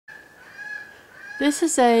This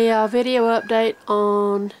is a video update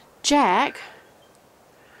on Jack,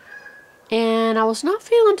 and I was not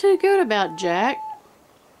feeling too good about Jack.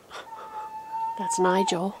 That's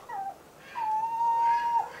Nigel.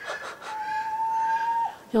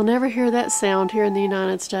 You'll never hear that sound here in the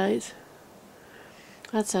United States.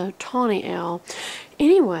 That's a tawny owl.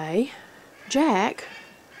 Anyway, Jack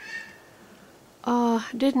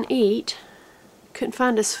didn't eat. Couldn't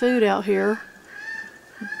find his food out here.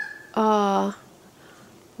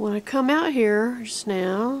 When I come out here just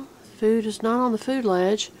now, food is not on the food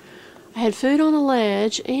ledge. I had food on the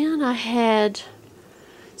ledge, and I had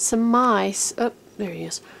some mice. Oh, there he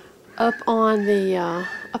is. Up on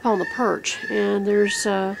the perch, and there's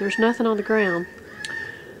nothing on the ground.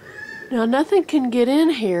 Now nothing can get in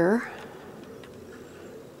here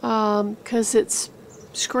because it's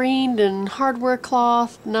screened and hardware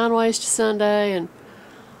cloth, 9 ways to Sunday, and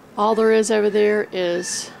all there is over there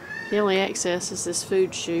is the only access is this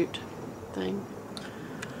food chute thing.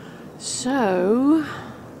 So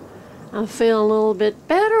I'm feeling a little bit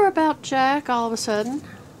better about Jack all of a sudden,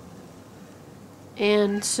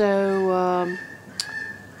 and so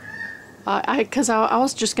I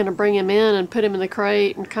was just going to bring him in and put him in the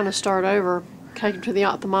crate and kind of start over, take him to the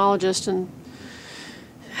ophthalmologist and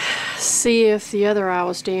see if the other eye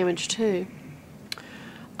was damaged too.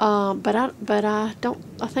 But I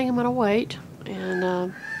think I'm going to wait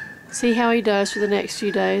and see how he does for the next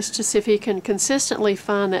few days to see if he can consistently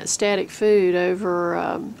find that static food over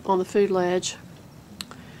on the food ledge.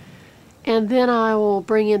 And then I will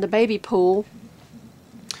bring in the baby pool,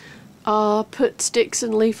 put sticks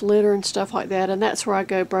and leaf litter and stuff like that, and that's where I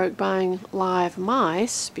go broke buying live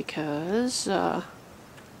mice because I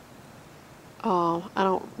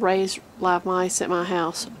don't raise live mice at my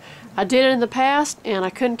house. I did it in the past and I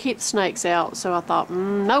couldn't keep the snakes out, so I thought,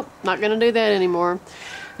 nope, not going to do that anymore.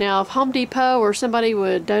 Now if Home Depot or somebody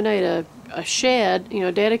would donate a shed,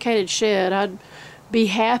 a dedicated shed, I'd be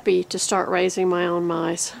happy to start raising my own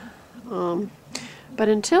mice. But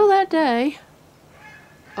until that day,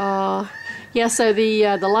 yeah, so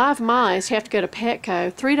the live mice, you have to go to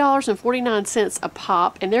Petco, $3.49 a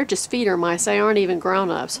pop, and they're just feeder mice. They aren't even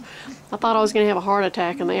grown-ups. I thought I was going to have a heart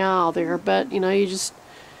attack in the aisle there, but you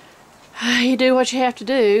do what you have to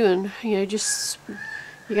do, and you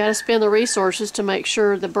got to spend the resources to make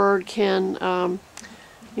sure the bird can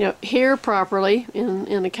hear properly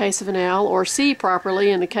in the case of an owl, or see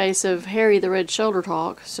properly in the case of Harry the red-shouldered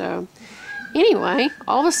hawk. So anyway,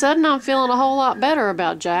 all of a sudden I'm feeling a whole lot better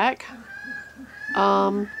about Jack.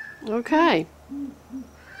 Okay.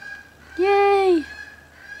 Yay!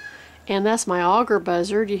 And that's my auger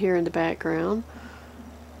buzzard you hear in the background.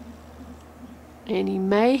 And you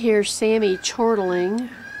may hear Sammy chortling.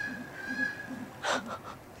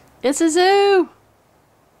 It's a zoo!